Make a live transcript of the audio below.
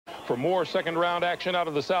For more second-round action out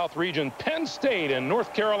of the South region, Penn State and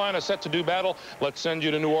North Carolina set to do battle. Let's send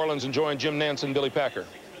you to New Orleans and join Jim Nance and Billy Packer.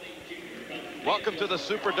 Welcome to the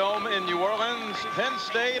Superdome in New Orleans. Penn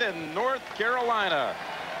State and North Carolina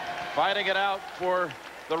fighting it out for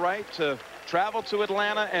the right to travel to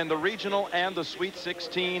Atlanta and the regional and the Sweet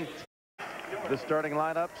 16. The starting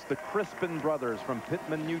lineups, the Crispin brothers from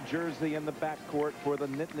Pittman, New Jersey in the backcourt for the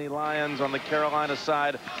Nittany Lions. On the Carolina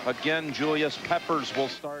side, again, Julius Peppers will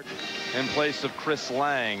start in place of Chris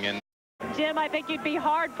Lang. And Jim, I think you'd be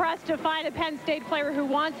hard-pressed to find a Penn State player who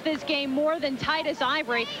wants this game more than Titus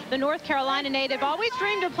Ivory. The North Carolina native always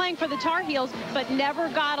dreamed of playing for the Tar Heels, but never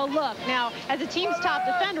got a look. Now, as a team's top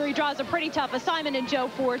defender, he draws a pretty tough assignment in Joe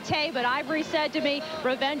Forte, but Ivory said to me,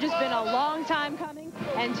 revenge has been a long time coming,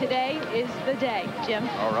 and today is the day. Jim?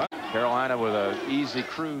 All right. Carolina with an easy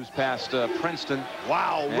cruise past Princeton.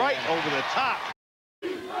 Wow, right over the top.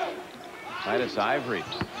 Titus Ivory,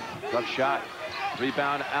 tough shot.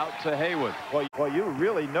 Rebound out to Haywood. Well, you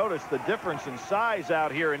really notice the difference in size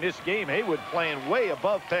out here in this game. Haywood playing way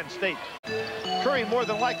above Penn State. Curry more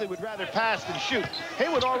than likely would rather pass than shoot.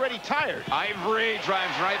 Haywood already tired. Ivory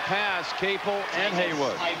drives right past Capel and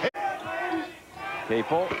Haywood.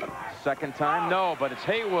 Capel, second time, no, but it's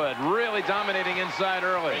Haywood really dominating inside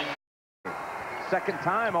early. Second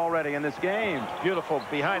time already in this game. Beautiful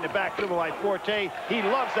behind the back dribble by Forte. He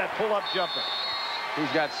loves that pull-up jumper. He's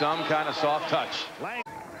got some kind of soft touch.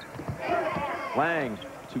 Lang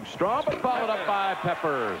too strong, but followed up by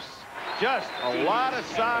Peppers. Just a lot of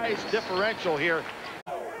size differential here.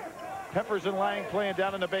 Peppers and Lang playing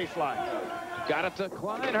down in the baseline. Got it to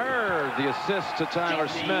Cline-Heard. The assist to Tyler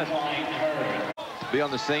Smith. Be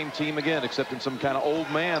on the same team again, except in some kind of old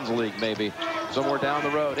man's league, maybe. Somewhere down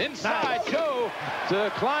the road. Inside, Joe to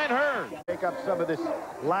Cline-Heard. Take up some of this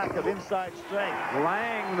lack of inside strength.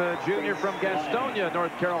 Lang, the junior from Gastonia,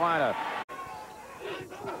 North Carolina.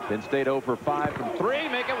 Penn State 0 for 5 from 3.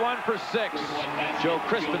 Make it 1 for 6. Joe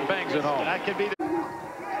Crispin bangs it home. That could be the...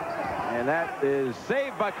 And that is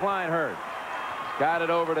saved by Cline-Heard. Got it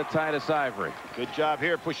over to Titus Ivory. Good job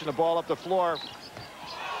here, pushing the ball up the floor.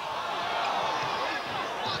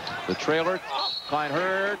 The trailer,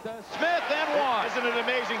 Cline-Heard, Smith, and one. Isn't it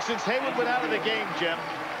amazing? Since Haywood went out of the game, Jim,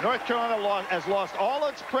 North Carolina has lost all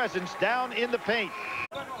its presence down in the paint.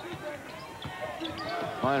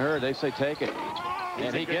 Cline-Heard, they say take it.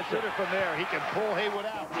 And he gets it from there. He can pull Haywood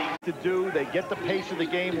out. They get the pace of the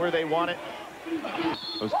game where they want it.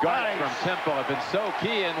 Those guards from Temple have been so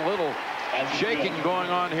key, and little shaking going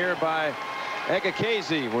on here by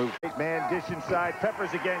Egekeze. Man, dish inside.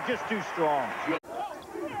 Peppers again, just too strong.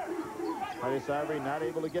 Titus Ivory not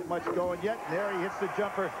able to get much going yet. There he hits the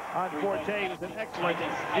jumper on Forte. He's an excellent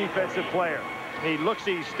defensive player. He looks,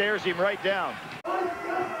 he stares him right down.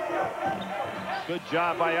 Good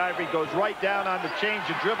job by Ivory. Goes right down on the change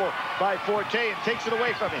and dribble by Forte and takes it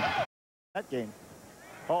away from him. That game.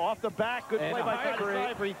 Oh, off the back. Good play by Titus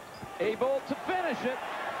Ivory. Able to finish it.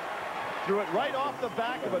 Threw it right off the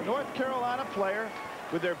back of a North Carolina player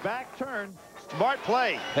with their back turned. Smart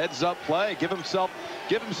play. Heads up play. Give himself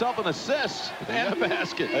an assist and a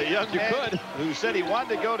basket. A young man who said he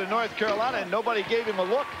wanted to go to North Carolina and nobody gave him a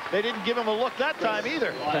look. They didn't give him a look that time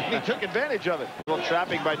either. He took advantage of it. A little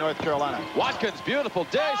trapping by North Carolina. Watkins, beautiful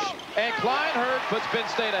dish, and Cline-Heard puts Penn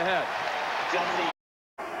State ahead.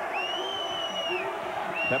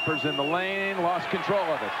 Peppers in the lane, lost control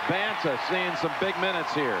of it. Banta seeing some big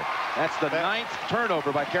minutes here. That's the 9th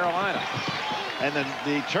turnover by Carolina. And then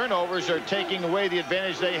the turnovers are taking away the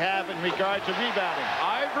advantage they have in regard to rebounding.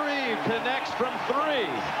 Ivory connects from 3.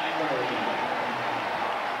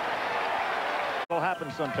 It'll happen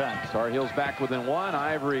sometimes. Tar Heels back within 1.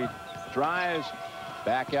 Ivory drives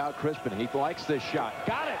back out. Crispin, he likes this shot.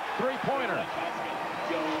 Got it. 3-pointer.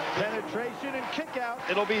 Penetration and kick out.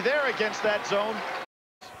 It'll be there against that zone.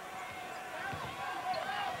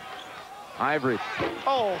 Ivory.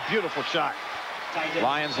 Oh, beautiful shot.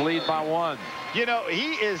 Lions lead by 1. You know,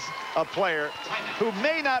 he is a player who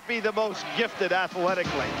may not be the most gifted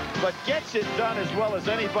athletically, but gets it done as well as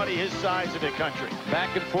anybody his size in the country.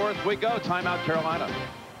 Back and forth we go. Timeout, Carolina.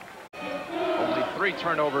 Only 3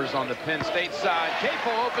 turnovers on the Penn State side.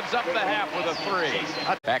 Capel opens up the half with a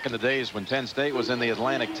 3. Back in the days when Penn State was in the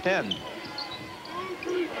Atlantic 10.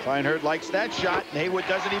 Cline-Heard likes that shot, and Haywood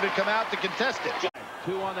doesn't even come out to contest it.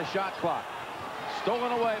 2 on the shot clock.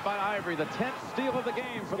 Stolen away by Ivory, the 10th steal of the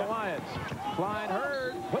game for the Lions.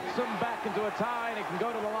 Cline-Heard puts them back into a tie, and he can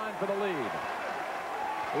go to the line for the lead.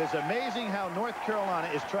 It is amazing how North Carolina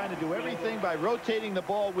is trying to do everything by rotating the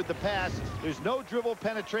ball with the pass. There's no dribble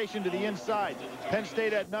penetration to the inside. Penn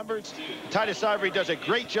State had numbers. Titus Ivory does a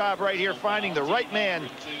great job right here finding the right man,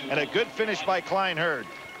 and a good finish by Cline-Heard.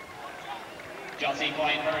 Gyasi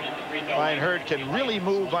Cline-Heard Cline-Heard can really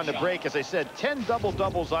move on the break. As I said, 10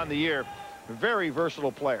 double-doubles on the year. Very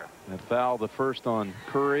versatile player. A foul, the first on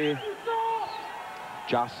Curry.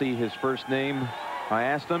 Gyasi, his first name. I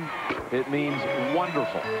asked him, it means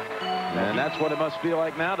wonderful. And that's what it must feel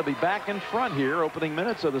like now to be back in front here, opening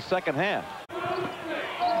minutes of the second half.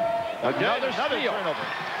 Another steal. Turnover.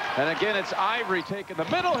 And again, it's Ivory taking the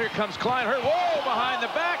middle. Here comes Cline-Heard. Whoa, behind the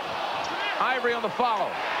back. Ivory on the follow.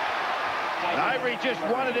 And Ivory just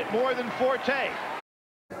wanted it more than Forte.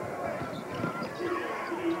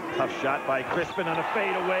 Tough shot by Crispin on a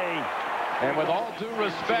fadeaway. And with all due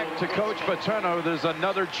respect to Coach Paterno, there's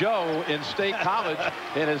another Joe in State College,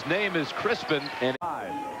 and his name is Crispin. And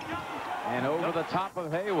over the top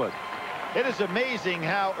of Haywood. It is amazing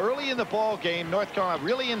how early in the ball game, North Carolina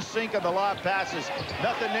really in sync on the lob passes.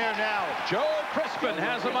 Nothing there now. Joe Crispin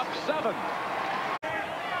has him up 7.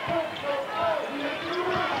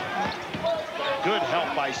 Good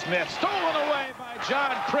help by Smith. Stolen away by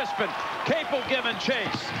Jon Crispin. Capel giving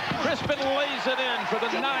chase. Crispin lays it in for the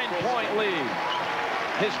 9-point lead.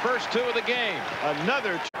 His first 2 of the game.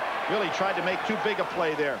 Another really tried to make too big a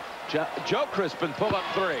play there. Joe Crispin pull up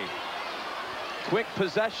 3. Quick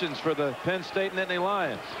possessions for the Penn State Nittany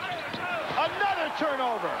Lions. Another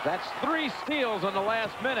turnover. That's 3 steals in the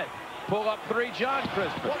last minute. Pull up 3, Jon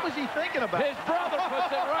Crispin. What was he thinking about? His brother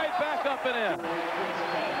puts it right back up and in.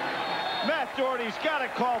 Matt Doherty's got to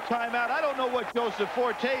call timeout. I don't know what Joseph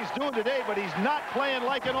Forte is doing today, but he's not playing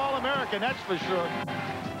like an All-American, that's for sure.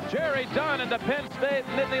 Jerry Dunn and the Penn State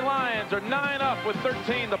Nittany Lions are 9 up with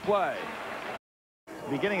 13 to play.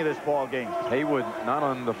 Beginning of this ball game. Haywood not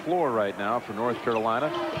on the floor right now for North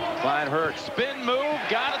Carolina. Cline-Heard, spin move,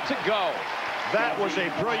 got it to go. That was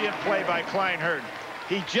a brilliant play by Cline-Heard.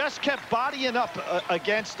 He just kept bodying up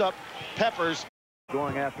against Peppers.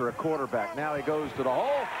 Going after a quarterback. Now he goes to the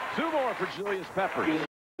hole. 2 more for Julius Peppers.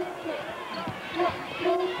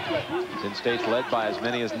 Penn State's led by as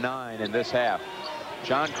many as 9 in this half.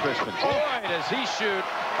 Jon Crispin. Boy, does he shoot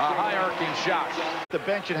a high-arcing shot. The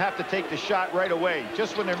bench should have to take the shot right away,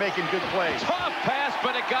 just when they're making good plays. Tough pass,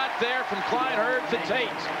 but it got there from Cline-Heard to Tate.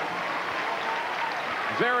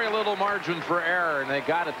 Very little margin for error, and they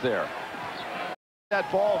got it there. That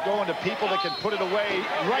ball going to people that can put it away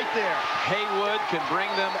right there. Haywood can bring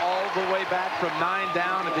them all the way back from 9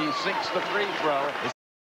 down if he sinks the free throw.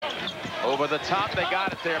 Over the top, they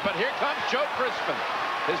got it there. But here comes Joe Crispin.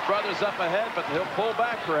 His brother's up ahead, but he'll pull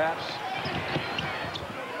back perhaps.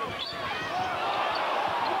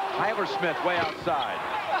 Tyler Smith way outside.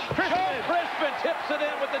 Crispin tips it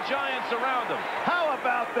in with the Giants around him. How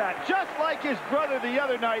about that? Just like his brother the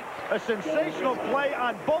other night, a sensational play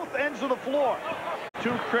on both ends of the floor. 2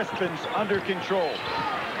 Crispins under control.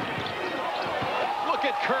 Look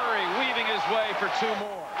at Curry weaving his way for 2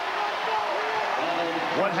 more.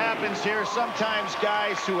 What happens here, sometimes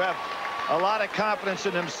guys who have a lot of confidence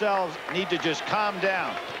in themselves need to just calm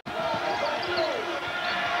down.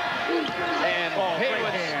 And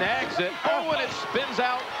Haywood snags it. Oh, and it spins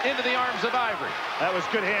out into the arms of Ivory. That was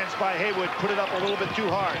good hands by Haywood. Put it up a little bit too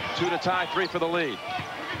hard. 2 to tie, 3 for the lead.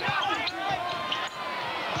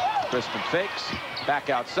 Crispin fakes. Back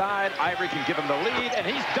outside. Ivory can give him the lead, and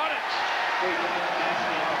he's done it.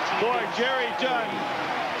 Boy, Jerry Dunn,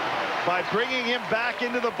 by bringing him back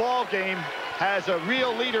into the ball game, has a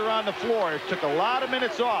real leader on the floor. It took a lot of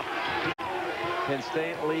minutes off. Penn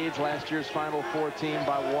State leads last year's Final Four team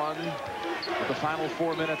by 1 with the final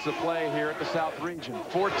 4 minutes of play here at the South Region.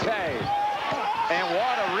 Forte. And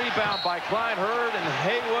what a rebound by Cline-Heard, and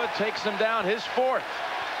Haywood takes him down, his 4th.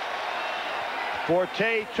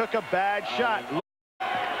 Forte took a bad shot.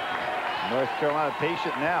 North Carolina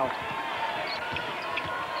patient now.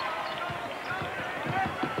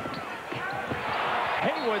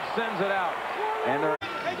 Haywood sends it out. And they're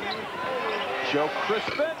Joe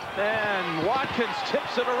Crispin, and Watkins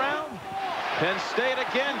tips it around. Penn State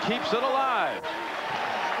again keeps it alive.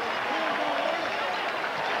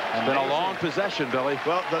 It's been a long possession, Billy.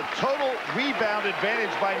 Well, the total rebound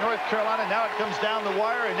advantage by North Carolina. Now it comes down the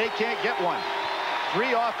wire, and they can't get one.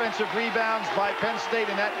 3 offensive rebounds by Penn State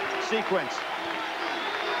in that sequence.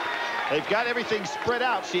 They've got everything spread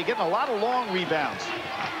out, so you're getting a lot of long rebounds.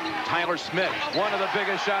 Tyler Smith, one of the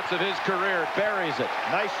biggest shots of his career, buries it.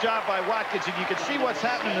 Nice job by Watkins, and you can see what's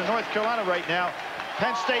happening to North Carolina right now.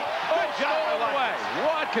 Penn State, good job by Watkins.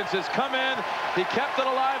 Watkins has come in. He kept it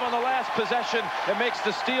alive on the last possession and makes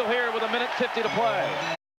the steal here with 1:50 to play.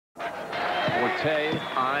 Forte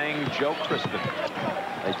eyeing Joe Crispin.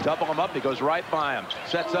 They double him up. He goes right by him.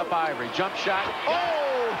 Sets up Ivory. Jump shot.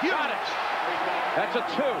 Oh, got it. That's a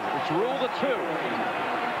 2. It's ruled a 2.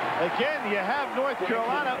 Again, you have North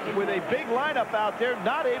Carolina with a big lineup out there,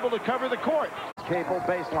 not able to cover the court. Cable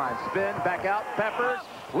baseline. Spin. Back out. Peppers.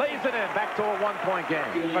 Lays it in. Back to a 1-point game.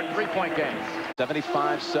 A 3-point game.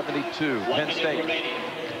 75-72. Penn State.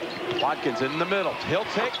 Watkins in the middle. He'll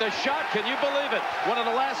take the shot. Can you believe it? One of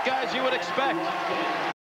the last guys you would expect.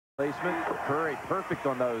 Placement. Curry perfect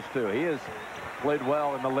on those two. He has played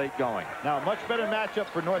well in the late going. Now a much better matchup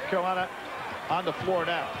for North Carolina on the floor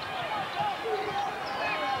now.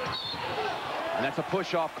 And that's a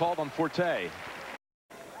push-off called on Forte.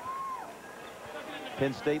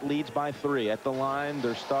 Penn State leads by 3 at the line.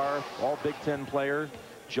 Their star, all Big Ten player,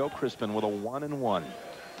 Joe Crispin with a 1-and-1.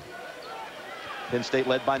 Penn State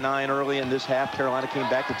led by 9 early in this half. Carolina came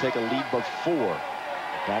back to take a lead of 4.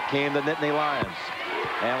 Back came the Nittany Lions.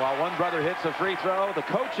 And while one brother hits a free throw, the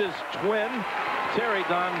coach's twin, Terry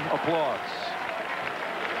Dunn, applauds.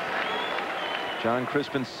 Jon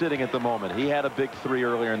Crispin sitting at the moment. He had a big 3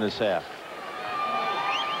 earlier in this half.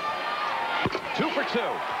 2 for 2.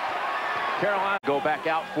 Carolina go back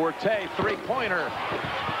out. Forte, 3-pointer.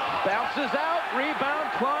 Bounces out.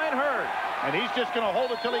 Rebound, Cline-Heard. And he's just going to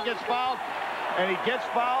hold it till he gets fouled. And he gets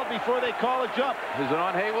fouled before they call a jump. Is it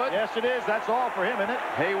on Haywood? Yes, it is. That's all for him, isn't it?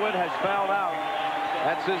 Haywood has fouled out.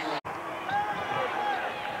 That's his.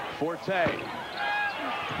 Forte.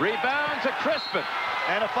 Rebound to Crispin.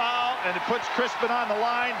 And a foul, and it puts Crispin on the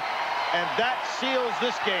line. And that seals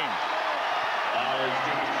this game.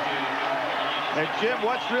 And Jim,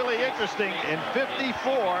 what's really interesting, in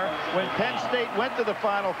 '54, when Penn State went to the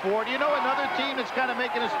Final Four, do you know another team that's kind of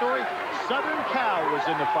making a story? Southern Cal was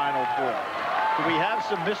in the Final Four. Do we have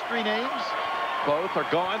some mystery names? Both are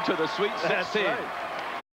going to the Sweet 16. That's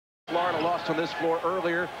right. Florida lost on this floor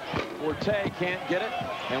earlier. Forte can't get it,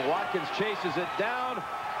 and Watkins chases it down.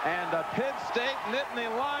 And the Penn State Nittany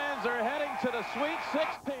Lions are heading to the Sweet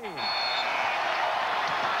 16.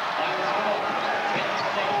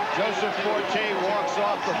 Joseph Forte walks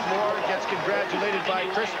off the floor, gets congratulated by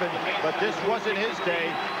Crispin, but this wasn't his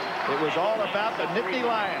day. It was all about the Nittany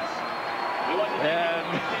Lions.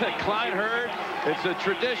 And Cline-Heard, it's a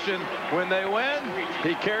tradition. When they win,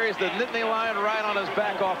 he carries the Nittany Lion right on his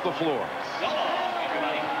back off the floor.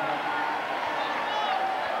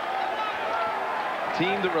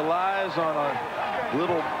 Team that relies on a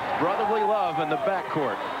little brotherly love in the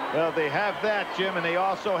backcourt. Well, they have that, Jim, and they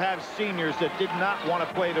also have seniors that did not want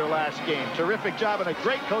to play their last game. Terrific job and a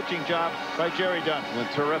great coaching job by Jerry Dunn.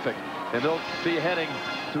 Terrific. And they'll be heading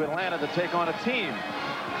to Atlanta to take on a team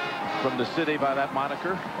from the city by that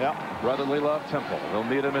moniker. Yep. Brotherly Love Temple. They'll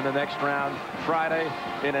meet him in the next round Friday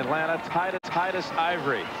in Atlanta. Titus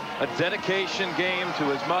Ivory, a dedication game to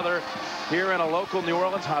his mother here in a local New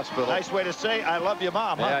Orleans hospital. Nice way to say, I love you,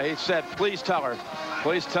 Mom. Huh? Yeah, he said, please tell her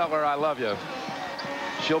I love you.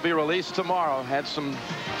 She'll be released tomorrow. Had some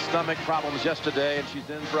stomach problems yesterday, and she's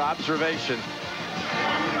in for observation.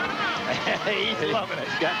 He's loving it.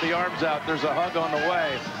 He's got the arms out. There's a hug on the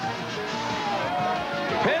way.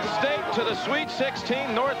 Penn State to the Sweet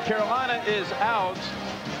 16. North Carolina is out.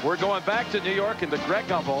 We're going back to New York and to Greg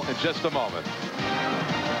Gumbel in just a moment.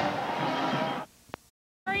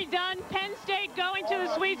 Done. Penn State going to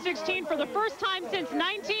the Sweet 16 for the first time since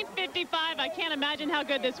 1955. I can't imagine how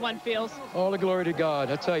good this one feels. All the glory to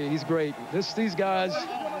God. I tell you, he's great. These guys,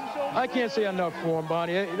 I can't say enough for them,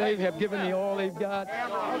 Bonnie. They have given me all they've got.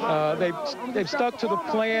 They've stuck to the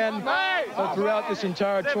plan throughout this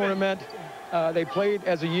entire tournament. They played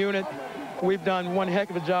as a unit. We've done one heck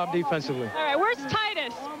of a job defensively. All right, where's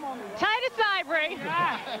Titus? Titus Ivory.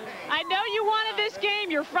 I know you wanted this game.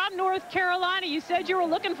 You're from North Carolina. You said you were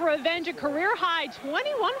looking for revenge. A career high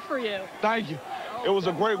 21 for you. Thank you. It was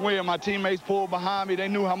a great win. My teammates pulled behind me. They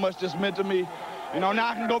knew how much this meant to me. You know, now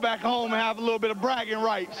I can go back home and have a little bit of bragging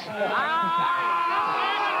rights.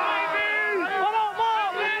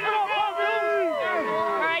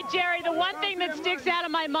 Jerry, the one thing that sticks out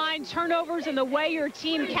of my mind, turnovers and the way your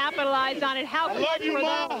team capitalized on it. How clutch were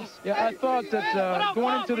those? Yeah, I thought that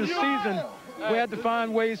going into the season, we had to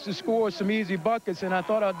find ways to score some easy buckets, and I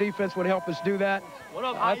thought our defense would help us do that.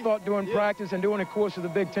 I thought during practice and during the course of the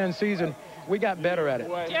Big Ten season, we got better at it.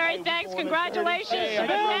 Jerry, thanks. Congratulations to the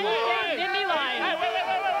Penn State Nittany Lions.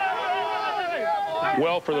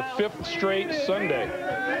 Well, for the fifth straight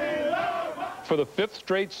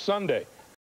Sunday,